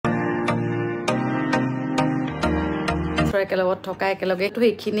একেলগত থকা একেলগে তো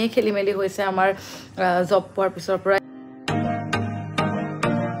এইখিনিয়ে খেলি মেলি হৈছে আমাৰ জব পোৱাৰ পিছৰ পৰা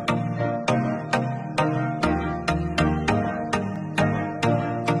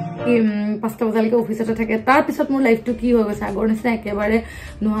পাঁচটা বজালৈকে অফিচতে থাকে তাৰ পিছত মোৰ লাইফটো কি হৈ গৈছে আগৰ নিচিনা একেবাৰে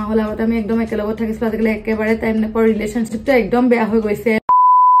নোহোৱা হ'ল আগতে আমি একদম একেলগত থাকিছিলো আজিকালি একেবাৰে টাইম নাপাওঁ ৰিলেশ্যনশ্বিপটো একদম বেয়া হৈ গৈছে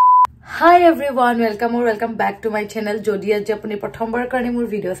Hi everyone, welcome back to my channel. Jodi aji apuni prothom bar karone mur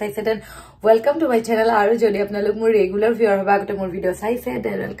video saise then welcome to my channel. Aru jodi apnalok mur regular viewer hoba agote mur video saise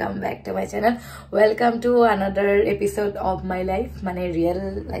then welcome back to my channel. Welcome to another episode of my life, mane real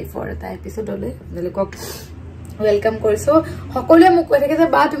life or ta episode hole apnalokok welcome কৰিছো সকলোৱে মোক কৈ থাকে যে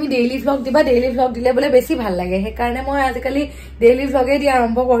বা তুমি daily vlog দিবা daily vlog দিলে বলে বেছি ভাল লাগে হে কাৰণে মই আজিকালি ডেইলি ভ্লগে দি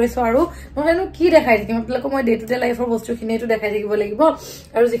আৰম্ভ কৰিছো আৰু মইনো কি দেখাই থাকিম আপোনালোকক মই ডে টু ডে লাইফৰ বস্তুখিনিটো দেখাই থাকিব লাগিব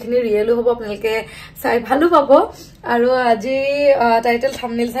আৰু যিখিনি ৰিয়েলো হ'ব আপোনালোকে চাই ভালো পাব আৰু আজি টাইটেল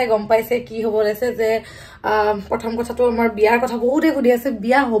থাম্বনেইল চাই গম পাইছে কি হ'ব লৈছে যে প্ৰথম কথাটো আমাৰ বিয়াৰ কথা বহুতে সুধি আছে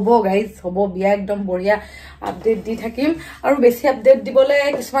বিয়া হ'ব গাইজ হ'ব বিয়া একদম বঢ়িয়া আপডেট দি থাকিম আৰু বেছি আপডেট দিবলে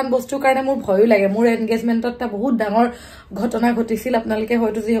কিছুমান বস্তুৰ কাৰণে মোৰ ভয়ো লাগে মোৰ এনগেজমেন্টত টা বহুত ডাঙৰ ঘটনা ঘটিছিল আপোনালোকে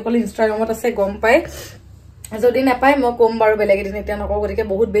হয়তো যিসকল ইনষ্টাগ্ৰামত আছে গম পায় যদি নাপায় মই কম বাৰু বেলেগ দিন এতিয়া নকওঁ গতিকে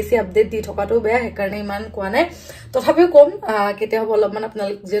বহুত বেছি আপডেট দি থকাটো বেয়া সেইকাৰণে ইমান কোৱা নাই তথাপিও কম কেতিয়া হ'ব অলপমান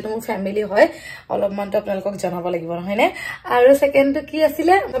আপোনালোক যেটো মোৰ ফ্যামিলি হয় অলপমানটো আপোনালোকক জনাব লাগিব নহয়নে আৰু সেকেন্ডটো কি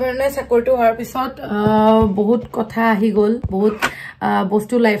আছিলে মানে চাকৰিটো হোৱাৰ পিছত বহুত কথা আহি গ'ল বহুত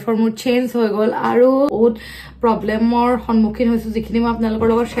বস্তু লাইফৰ মোৰ চেঞ্জ হৈ গ'ল আৰু বহুত প্ৰবলেমৰ সন্মুখীন হৈছো যিখিনি মই আপোনালোকৰ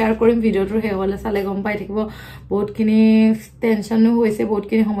লগত শেয়াৰ কৰিম ভিডিওটো হেৱলে চালে গম পাই থাকিব বহুতখিনি টেনচনো হৈছে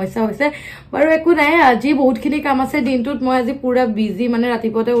বহুতখিনি সমস্যা হৈছে বাৰু একো নাই আজি বহুতখিনি কাম আছে দিনটোত মই আজি পুৰা বিজি মানে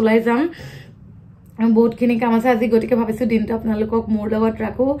ৰাতিপুৱাতে ওলাই যাম বহুতখিনি কাম আছে আজি গতিকে ভাবিছো দিনটো আপোনালোকক মোৰ লগত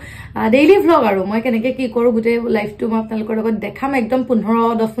ৰাখো ডেইলি ভ্লগ আৰু মই কেনেকে কি কৰো গুটে লাইফটো মই আপোনালোকৰ লগত দেখাম একদম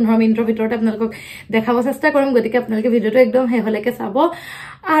 10-15 মিনিটৰ ভিতৰতে আপোনালোকক দেখাব চেষ্টা কৰিম গতিকে আপোনালোকে ভিডিওটো একদম হেভলৈকে চাব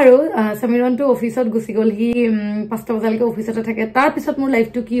আৰু সমীৰনটো অফিচত গুছি গ'ল হি 5টা বজালৈকে অফিচতে থাকে তাৰ পিছত মোৰ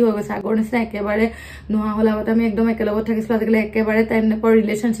লাইফটো কি হৈ গৈছে আগৰ নিচিনা একেবাৰে নোহোৱা হ'ল আগতে আমি একদম একেলগত থাকিছিলো আজিকালি একেবাৰে টাইম নাপাওঁ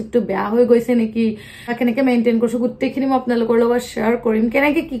ৰিলেশ্যনশ্বিপটো বেয়া হৈ গৈছে নেকি কেনেকে মেইনটেইন কৰিছো গোটেইখিনি মই আপোনালোকৰ লগত শেয়াৰ কৰিম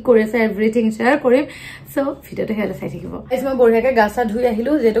কেনেকে কি কৰি আছে এভৰিথিং শেয়াৰ কৰিম সো ভিডিওটো হেলে চাই থাকিব আজি মই বঢ়িয়াকে গাছা ধুই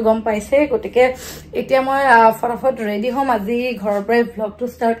আহিলো যেটো গম পাইছে গতিকে এতিয়া মই ফটাফট ৰেডি হ'ম আজি ঘৰৰ পৰা ভ্লগটো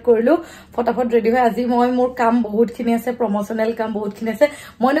ষ্টাৰ্ট কৰিলো ফটাফট ৰেডি হৈ আজি মই মোৰ কাম বহুতখিনি আছে প্ৰমোশনাল কাম বহুতখিনি আছে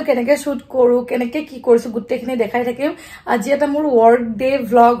মইনো কেনেকে শুট কৰো কেনেকে কি কৰিছো গুটেখিনি দেখাই থাকিম আজি এটা মোৰ ওয়াৰ্ক ডে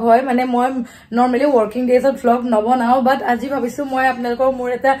ভ্লগ হয় মানে মই নৰমালি ওয়াৰ্কিং ডেজত ভ্লগ নবনাও বাট আজি ভাবিছো মই আপোনালোকৰ মোৰ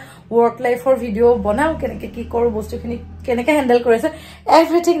এটা ওয়াৰ্ক লাইফৰ ভিডিও বনাও কেনেকে কি কৰো বস্তুখিনি কেনেকে হ্যান্ডেল কৰিছে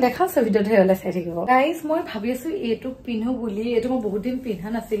এভৰিথিং দেখাও সো ভিডিওটো হেলে চাই থাকিব গাইস মই ভাবিছো এটো পিনহু বুলি এটো মই বহুত দিন পিনহা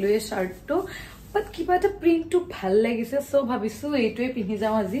নাছিলো এই শার্টটো বাট কিবা এটা প্ৰিন্টটো ভাল লাগিছে সো ভাবিছো এটোই পিনহি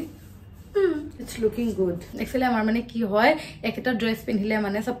যাও আজি It's looking good. Actually, আমার মানে কি হয় একটা ড্রেস পিনহিলে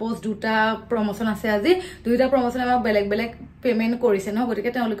মানে সাপোজ দুটা প্রমোশন আছে আজি দুইটা প্রমোশন আমাক বেলেগ বেলেগ পেমেন্ট কৰিছে ন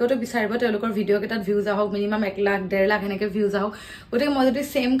গতিকে তেওঁলোকেও বিচাৰিব তেওঁলোকৰ ভিডিও কেটাত ভিউজ আহক মিনিমাম 1 লাখ 1.5 লাখ এনেকে ভিউজ আহক গতিকে মই যদি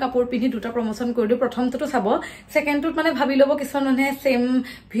সেম কাপোৰ পিন্ধি দুটা প্ৰমোশন কৰিলো প্ৰথমটো চাব সেকেন্ডটোত মানে ভাবি লব কিছুমান মানে সেম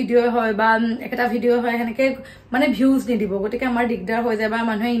ভিডিও হয় বা একটা ভিডিও হয় এনেকে মানে ভিউজ নিদিব গতিকে আমাৰ দিগদাৰ হৈ যায় বা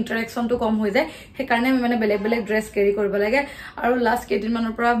মানুহে ইন্টাৰেকশনটো কম হৈ যায় সেই কাৰণে আমি মানে বেলেগ বেলেগ ড্ৰেস কেৰি কৰিব লাগে আৰু লাষ্ট কেইদিন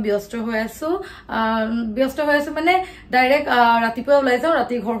মানৰ পৰা ব্যস্ত হৈ আছো মানে ডাইৰেক্ট ৰাতিপুৱা ওলাই যাও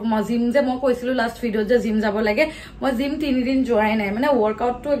ৰাতি ঘৰ মই জিম যে মই কৈছিলো লাষ্ট ভিডিওত যে জিম যাব লাগে মই জিম 3 দিন যোৱাই নাই মানে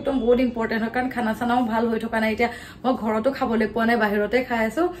ওয়াৰ্কআউটটো একদম বহুত ইম্পৰ্টেন্ট হয় কাৰণ খানা চানাও ভাল হৈ থকা নাই এতিয়া মই ঘৰতো খাবলৈ পোৱা নাই বাহিৰতে খাই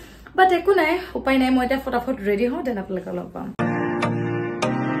আছো বাট একো নাই উপায় নাই মই এটা ফটাফট ৰেডি হওঁ দেন আপোনালোকক লগ পাম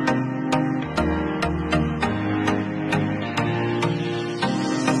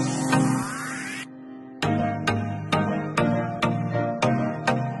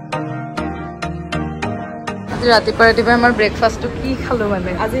ৰাতিপুৱা আমাৰ ব্ৰেকফাষ্টটো কি খালো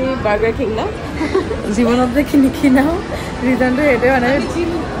মানে আজি বাৰ্গাৰ কিং না জীৱনত যে কিনাও ৰিজনটো এতে মানে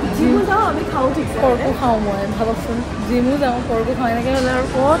জিমো যাওঁ আমি খাওঁ ঠিক পৰ্কো খাওঁ মই ভাবকচোন জিমো যাওঁ পৰ্কো খাওঁ এনেকৈ হ'লে আৰু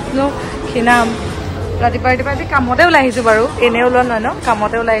ক'তনো খিনাম ৰাতিপুৱা আজি কামতে ওলাই আহিছোঁ বাৰু এনেই ওলোৱা নহয় ন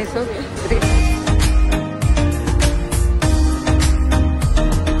কামতে ওলাই আহিছোঁ গতিকে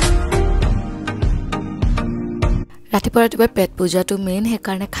ৰাতিপুৱা পেট পূজাটো মেইন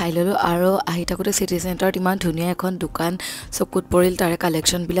সেইকাৰণে খাই ললো আৰু আহি থাকোতে সিটি চেণ্টাৰত ইমান ধুনীয়া এখন দোকান চকুত পৰিল তাৰে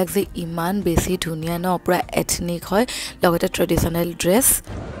কালেকশ্যনবিলাক যে ইমান বেছি ধুনীয়া ন পুৰা এথনিক হয় লগতে ট্ৰেডিশ্যনেল ড্ৰেছ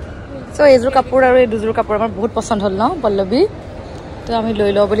সো এইযোৰ কাপোৰ আৰু এই দুযোৰ কাপোৰ আমাৰ বহুত পছন্দ হ'ল ন পল্লৱী তো আমি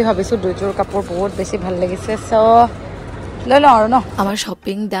লৈ লওঁ বুলি ভাবিছোঁ দুযোৰ কাপোৰ বহুত বেছি ভাল লাগিছে সো লৈ লওঁ আৰু ন আমাৰ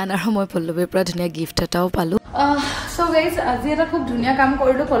শ্বপিং ডান আৰু মই পল্লৱীৰ পৰা ধুনীয়া গিফ্ট এটাও পালোঁ সো গাইজ আজি এটা খুব ধুনীয়া কাম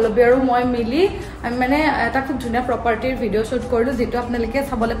কৰিলোঁ পল্লৱী আৰু মই মিলি আমি মানে এটা খুব ধুনীয়া প্ৰপাৰ্টিৰ ভিডিঅ' শ্বুট কৰিলোঁ যিটো আপোনালোকে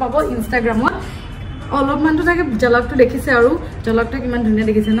চাবলৈ পাব ইনষ্টাগ্ৰামত অলপমানটো তাকে জলকটো দেখিছে আৰু জলকটো কিমান ধুনীয়া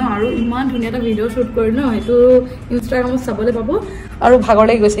দেখিছে ন আৰু ইমান ধুনীয়া এটা ভিডিঅ' শ্বুট কৰি ন সেইটো ইনষ্টাগ্ৰামত চাবলৈ পাব আৰু ভাগৰ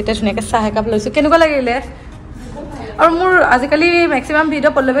লাগি গৈছে এতিয়া ধুনীয়াকৈ চাহ একাপ লৈছোঁ কেনেকুৱা লাগিলে আৰু মোৰ আজিকালি মেক্সিমাম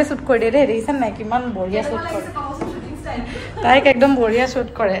ভিডিঅ' পল্লৱে শ্বুট কৰি দিয়ে দেই দেখিছেনে নাই কিমান বঢ়িয়া শ্বুট কৰে তাইক একদম বঢ়িয়া শ্বুট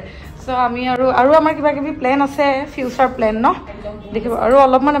কৰে চ' আমি আৰু আমাৰ কিবা কিবি প্লেন আছে ফিউচাৰ প্লেন ন দেখিব আৰু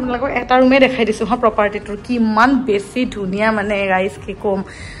অলপমান আপোনালোকক এটা ৰুমে দেখাই দিছোঁ হা প্ৰপাৰ্টিটোৰ কিমান বেছি ধুনীয়া মানে ৰাইজ কি ক'ম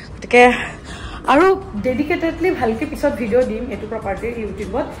গতিকে আৰু ডেডিকেটেডলি ভালকৈ পিছত ভিডিঅ' দিম এইটো প্ৰপাৰ্টিৰ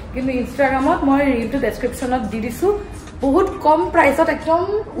ইউটিউবত কিন্তু ইনষ্টাগ্ৰামত মই ৰিলটো ডেছক্ৰিপশ্যনত দি দিছোঁ বহুত কম প্ৰাইচত একদম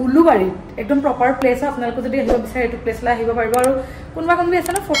উলুবাৰীত একদম প্ৰপাৰ প্লেচ হয় আপোনালোকে যদি আহিব বিচাৰে এইটো প্লেচলৈ আহিব পাৰিব আৰু কোনোবা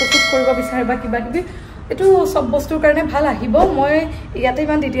আছে ন ফটোশ্বুট কৰিব বিচাৰে বা কিবা কিবি এইটো সব বস্তুৰ কাৰণে ভাল আহিব মই ইয়াতে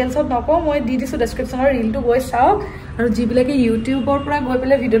ইমান ডিটেইলছত নকওঁ মই দি দিছোঁ ডেছক্ৰিপশ্যনৰ ৰিলটো গৈ চাওক আৰু যিবিলাকে ইউটিউবৰ পৰা গৈ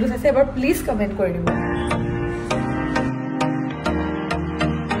পেলাই ভিডিঅ'টো চাইছে এবাৰ প্লিজ কমেণ্ট কৰি দিব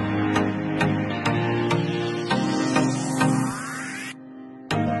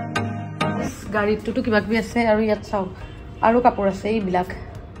গাড়ীটোতো কিবা কিবি আছে আৰু ইয়াত চাওক আৰু কাপোৰ আছে এইবিলাক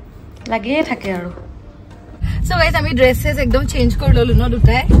লাগিয়ে থাকে আৰু সো গাইজ আমি ড্ৰেছেছ একদম চেঞ্জ কৰি ললো ন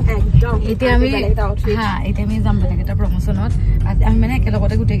দুটাই একদম এতিয়া আমি যাম বেলেগ এটা প্ৰমোচনত আমি মানে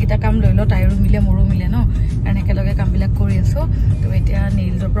একেলগতে গোটেইকেইটা কাম লৈ লওঁ তাইৰো মিলে মোৰো মিলে ন কাৰণ একেলগে কামবিলাক কৰি আছোঁ তো এতিয়া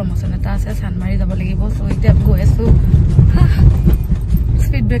নীলজৰ প্ৰমোচন এটা আছে চানমাৰি যাব লাগিব চ' এতিয়া গৈ আছোঁ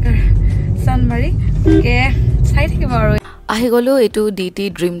স্পীড ব্ৰেকাৰ চানমাৰি চাই থাকিব আৰু আহি গ'লো এইটো DT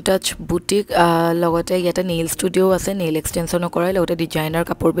ড্ৰিম টাচ বুটিক লগতে ইয়াতে নেইল ষ্টুডিঅ' আছে নেইল এক্সটেনশ্যনো কৰে লগতে ডিজাইনাৰ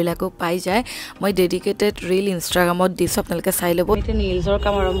কাপোৰবিলাকো পাই যায় মই ডেডিকেটেড ৰিল ইনষ্টাগ্ৰামত দিছোঁ আপোনালোকে চাই ল'ব এতিয়া নেইলছৰ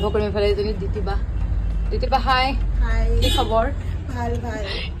কাম আৰম্ভ কৰিম এইফালে এজনী দিতিবা হাই কি খবৰ ভাল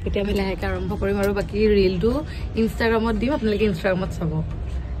এতিয়া আমি লাহেকৈ আৰম্ভ কৰিম আৰু বাকী ৰিলটো ইনষ্টাগ্ৰামত দিম আপোনালোকে ইনষ্টাগ্ৰামত চাব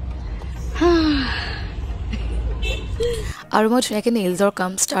আৰু মই ধুনীয়াকৈ নেইলছৰ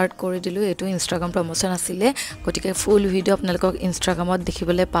কাম ষ্টাৰ্ট কৰি দিলোঁ এইটো ইনষ্টাগ্ৰাম প্ৰমোশ্যন আছিলে গতিকে ফুল ভিডিঅ' আপোনালোকক ইনষ্টাগ্ৰামত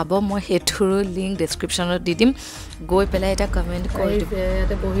দেখিবলৈ পাব মই সেইটোৰো লিংক ডেছক্ৰিপশ্যনত দি দিম গৈ পেলাই এটা কমেণ্ট কৰি দিব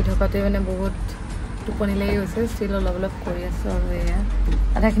ইয়াতে বহি থকাতে মানে বহুত টোপনি লাগি গৈছে ষ্টিল অলপ কৰি আছোঁ আৰু এয়া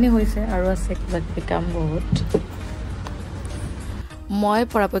আধাখিনি হৈছে আৰু আছে কিবা কিবি কাম বহুত মই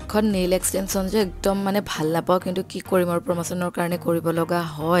পৰাপক্ষত নেইল এক্সটেনশ্যন যে একদম মানে ভাল নাপাওঁ কিন্তু কি কৰিম আৰু প্ৰমোশ্যনৰ কাৰণে কৰিব লগা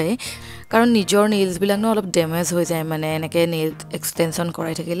হয় কাৰণ নিজৰ নেইলছবিলাক ন অলপ ডেমেজ হৈ যায় মানে এনেকৈ নেইল এক্সটেনশ্যন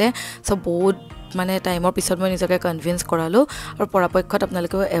কৰাই থাকিলে চ' বহুত মানে টাইমৰ পিছত মই নিজকে কনভিন্স কৰালোঁ আৰু পৰাপক্ষত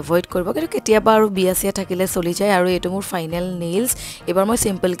আপোনালোকেও এভইড কৰিব কিন্তু কেতিয়াবা আৰু বিয়া চিয়া থাকিলে চলি যায় আৰু এইটো মোৰ ফাইনেল নেইলছ এইবাৰ মই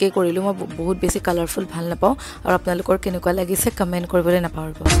চিম্পলকৈ কৰিলোঁ মই বহুত বেছি কালাৰফুল ভাল নাপাওঁ আৰু আপোনালোকৰ কেনেকুৱা লাগিছে কমেণ্ট কৰিবলৈ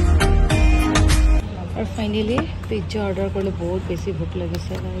নাপাহৰিব আৰু ফাইনেলি পিজ্জা অৰ্ডাৰ কৰিলোঁ বহুত বেছি ভোক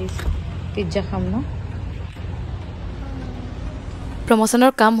লাগিছে গাইজ পিজ্জা খাম ন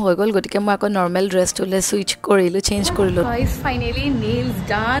প্ৰমোশ্যনৰ কাম হৈ গ'ল গতিকে মই আকৌ নৰ্মেল ড্ৰেছটোলৈ চুইচ কৰিলোঁ চেঞ্জ কৰিলোঁ গাইজ ফাইনেলি নেইলছ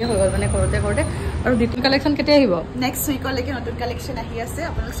ডান হৈ গ'ল মানে কৰোঁতে আৰু নতুন কালেকশ্যন কেতিয়া আহিব নেক্সট উইকলৈকে নতুন কালেকশ্যন আহি আছে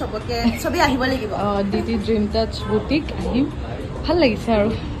আপোনালোক চবেই আহিব লাগিব DT ড্ৰিম টাচ বুটিক আহিম ভাল লাগিছে আৰু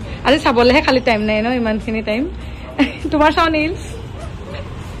আজি চাবলৈহে খালি টাইম নাই ন ইমানখিনি টাইম তোমাৰ চাওঁ নেইলছ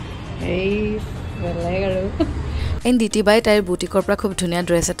এই বেলেগ আৰু DT বাই তাইৰ বুটিকৰ পৰা খুব ধুনীয়া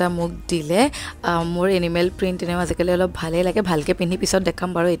ড্ৰেছ এটা মোক দিলে মোৰ এনিমেল প্ৰিণ্ট এনেও আজিকালি অলপ ভালেই লাগে ভালকৈ পিন্ধি পিছত দেখাম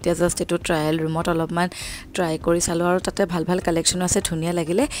বাৰু এতিয়া জাষ্ট এইটো ট্ৰায়েল ৰুমত অলপমান ট্ৰাই কৰি চালোঁ আৰু তাতে ভাল কালেকশ্যনো আছে ধুনীয়া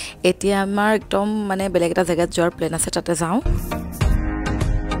লাগিলে এতিয়া আমাৰ একদম মানে বেলেগ এটা জেগাত যোৱাৰ প্লেন আছে তাতে যাওঁ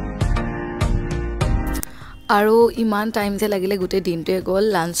আৰু ইমান টাইম যে লাগিলে গোটেই দিনটোৱে গ'ল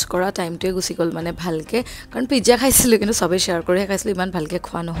লাঞ্চ কৰা টাইমটোৱে গুচি গ'ল মানে ভালকৈ কাৰণ পিজ্জা খাইছিলোঁ কিন্তু চবেই শ্বেয়াৰ কৰিহে খাইছিলোঁ ইমান ভালকৈ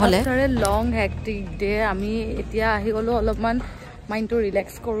খোৱা নহ'লে লং হেক্টিক ডে আমি এতিয়া আহি গ'লোঁ অলপমান মাইণ্ডটো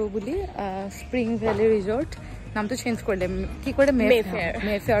ৰিলেক্স কৰোঁ বুলি স্প্ৰিং ভেলী ৰিজৰ্ট নামটো চেঞ্জ কৰিলে কি কৰিলে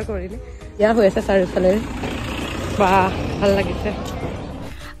মেফেয়াৰ কৰিলে ইয়াৰ হৈ আছে চাৰিওফালে বা ভাল লাগিছে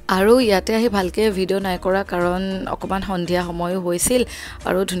আৰু ইয়াতে আহি ভালকৈ ভিডিঅ' নাই কৰা কাৰণ অকণমান সন্ধিয়া সময়ো হৈছিল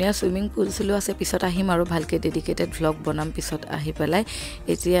আৰু ধুনীয়া চুইমিং পুলো আছে পিছত আহিম আৰু ভালকৈ ডেডিকেটেড ভ্লগ বনাম পিছত আহি পেলাই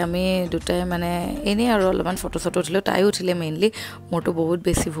এতিয়া আমি দুটাই মানে এনেই আৰু অলপমান ফটো উঠিলোঁ তাইও উঠিলে মেইনলি মোৰতো বহুত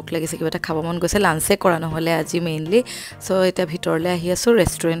বেছি ভোক লাগিছে কিবা এটা খাব মন গৈছে লাঞ্চে কৰা নহ'লে আজি মেইনলি চ' এতিয়া ভিতৰলৈ আহি আছোঁ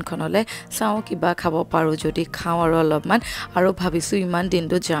ৰেষ্টুৰেণ্টখনলৈ চাওঁ কিবা খাব পাৰোঁ যদি খাওঁ আৰু অলপমান আৰু ভাবিছোঁ ইমান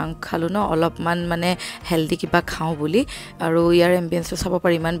দিনটো জাংক খালোঁ ন অলপমান মানে হেল্ডি কিবা খাওঁ বুলি আৰু ইয়াৰ এম্বিয়েন্সটো চাব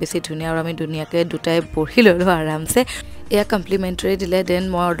পাৰি ইমান বেছি ধুনীয়া আৰু আমি ধুনীয়াকৈ দুটাই বহি ল'লোঁ আৰামছে এয়া কমপ্লিমেণ্টাৰী দিলে দেন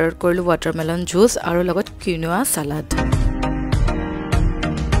মই অৰ্ডাৰ কৰিলোঁ ৱাটাৰমেলন জুচ আৰু লগত কিনোৱা চালাড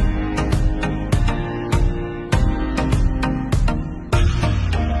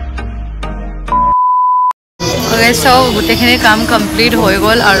চব গোটেইখিনি কাম কমপ্লিট হৈ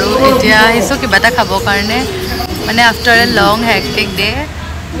গ'ল আৰু এতিয়া আহিছোঁ কিবা এটা খাবৰ কাৰণে মানে after a long hectic day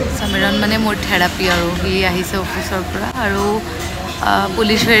Samiran মানে মোৰ থেৰাপি আৰু সি আহিছে অফিচৰ পৰা আৰু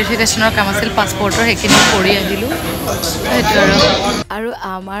পুলিচ ভেৰিফিকেশ্যনৰ কাম আছিল পাছপৰ্টৰ সেইখিনি কৰি আহিলোঁ সেইটো আৰু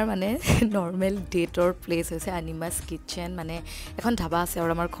আমাৰ মানে নৰ্মেল ডেটৰ প্লেচ হৈছে আনিমাছ কিটচেন মানে এখন ধাবা আছে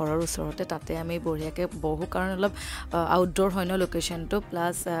আৰু আমাৰ ঘৰৰ ওচৰতে তাতে আমি বঢ়িয়াকৈ বহোঁ কাৰণ অলপ আউটডোৰ হয় ন লোকেশ্যনটো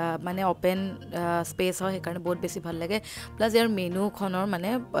প্লাছ মানে অ'পেন স্পেচ হয় সেইকাৰণে বহুত বেছি ভাল লাগে প্লাছ ইয়াৰ মেনুখনৰ মানে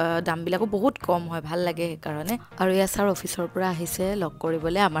দামবিলাকো বহুত কম হয় ভাল লাগে সেইকাৰণে আৰু ইয়াৰ ছাৰ অফিচৰ পৰা আহিছে লগ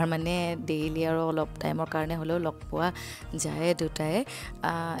কৰিবলৈ আমাৰ মানে ডেইলি আৰু অলপ টাইমৰ কাৰণে হ'লেও লগ পোৱা যায় দুটাই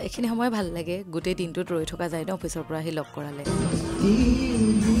এইখিনি সময় ভাল লাগে গোটেই দিনটোত ৰৈ থকা যায় ন অফিচৰ পৰা আহি লগ কৰালে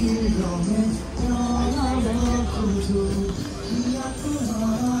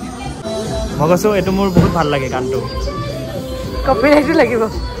মই কৈছো এইটো মোৰ বহুত ভাল লাগে গানটো কপিৰাইটো লাগিব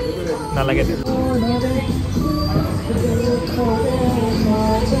নালাগে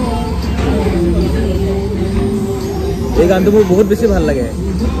এই গানটো মোৰ বহুত বেছি ভাল লাগে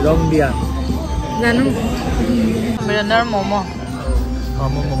ৰং দিয়া জানো মিৰাণ্ডাৰ ম'ম'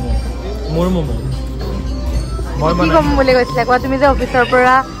 মোৰ ম'ম' মই কি ক'ম বুলি কৈছিলা কোৱা তুমি যে অফিচৰ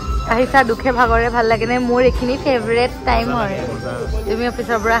পৰা আহিছা দুখে ভাগৰে ভাল লাগে নে মোৰ এইখিনি ফেভৰেট টাইম হয় তুমি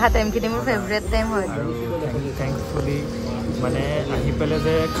অফিচৰ পৰা অহা টাইমখিনি মোৰ ফেভৰেট টাইম হয় থেংকফুলি মানে আহি পেলাই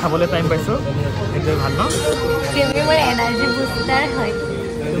যে খাবলৈ টাইম পাইছোঁ সেইটোৱে ভাল ন তুমি মোৰ এনাৰ্জি বুষ্টাৰ হয়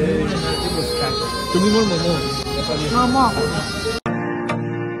তুমি মোৰ ম'ম'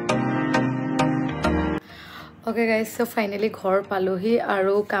 অ'কে গাইজ চ' ফাইনেলি ঘৰ পালোহি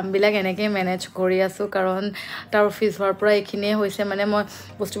আৰু কামবিলাক এনেকৈ মেনেজ কৰি আছোঁ কাৰণ তাৰ অফিচ হোৱাৰ পৰা এইখিনিয়ে হৈছে মানে মই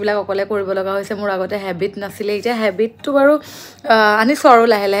বস্তুবিলাক অকলে কৰিব লগা হৈছে মোৰ আগতে হেবিট নাছিলে এতিয়া হেবিটটো বাৰু আনিছোঁ আৰু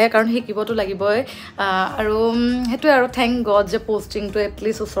লাহে লাহে কাৰণ শিকিবতো লাগিবই আৰু সেইটোৱে আৰু থেংক গড যে পষ্টিংটো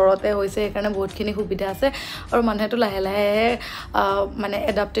এটলিষ্ট ওচৰতে হৈছে সেইকাৰণে বহুতখিনি সুবিধা আছে আৰু মানুহেতো লাহে লাহে মানে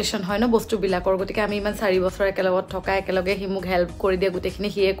এডাপ্টেশ্যন হয় ন বস্তুবিলাকৰ গতিকে আমি ইমান 4 বছৰ একেলগত থকা একেলগে সি মোক হেল্প কৰি দিয়ে গোটেইখিনি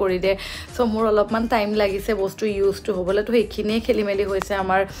সিয়ে কৰি দিয়ে চ' মোৰ অলপমান টাইম লাগিছে বস্তু ইউজ টু হ'বলৈ তো সেইখিনিয়ে খেলি মেলি হৈছে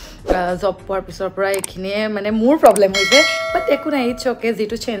আমাৰ জব পোৱাৰ পিছৰ পৰা এইখিনিয়ে মানে মোৰ প্ৰব্লেম হৈছে বাট একো নাই ইটছ অ'কে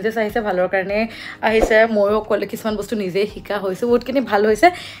যিটো চেঞ্জেছ আহিছে ভালৰ কাৰণে আহিছে ময়ো অকলে কিছুমান বস্তু নিজেই শিকা হৈছোঁ বহুতখিনি ভাল হৈছে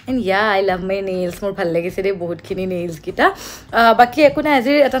and I love my nails মোৰ ভাল লাগিছে দেই বহুতখিনি নেইলছকেইটা বাকী একো নাই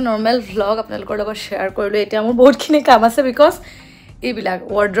আজিৰ এটা নৰ্মেল ভ্লগ আপোনালোকৰ লগত শ্বেয়াৰ কৰিলোঁ এতিয়া মোৰ বহুতখিনি কাম আছে বিকজ এইবিলাক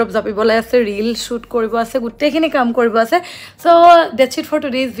ৱাৰ্ড্ৰপ জাপিবলৈ আছে ৰীল শ্বুট কৰিব আছে গোটেইখিনি কাম কৰিব আছে চ' that's it for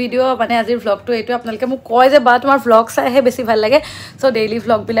today's video' মানে আজিৰ ভ্লগটো এইটো আপোনালোকে মোক কয় যে বা তোমাৰ ভ্লগ চাইহে বেছি ভাল লাগে চ' ডেইলি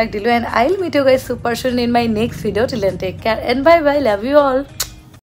ভ্লগবিলাক দিলোঁ and I will meat U guys super চুন in my next video' till then take care and bye bye love you all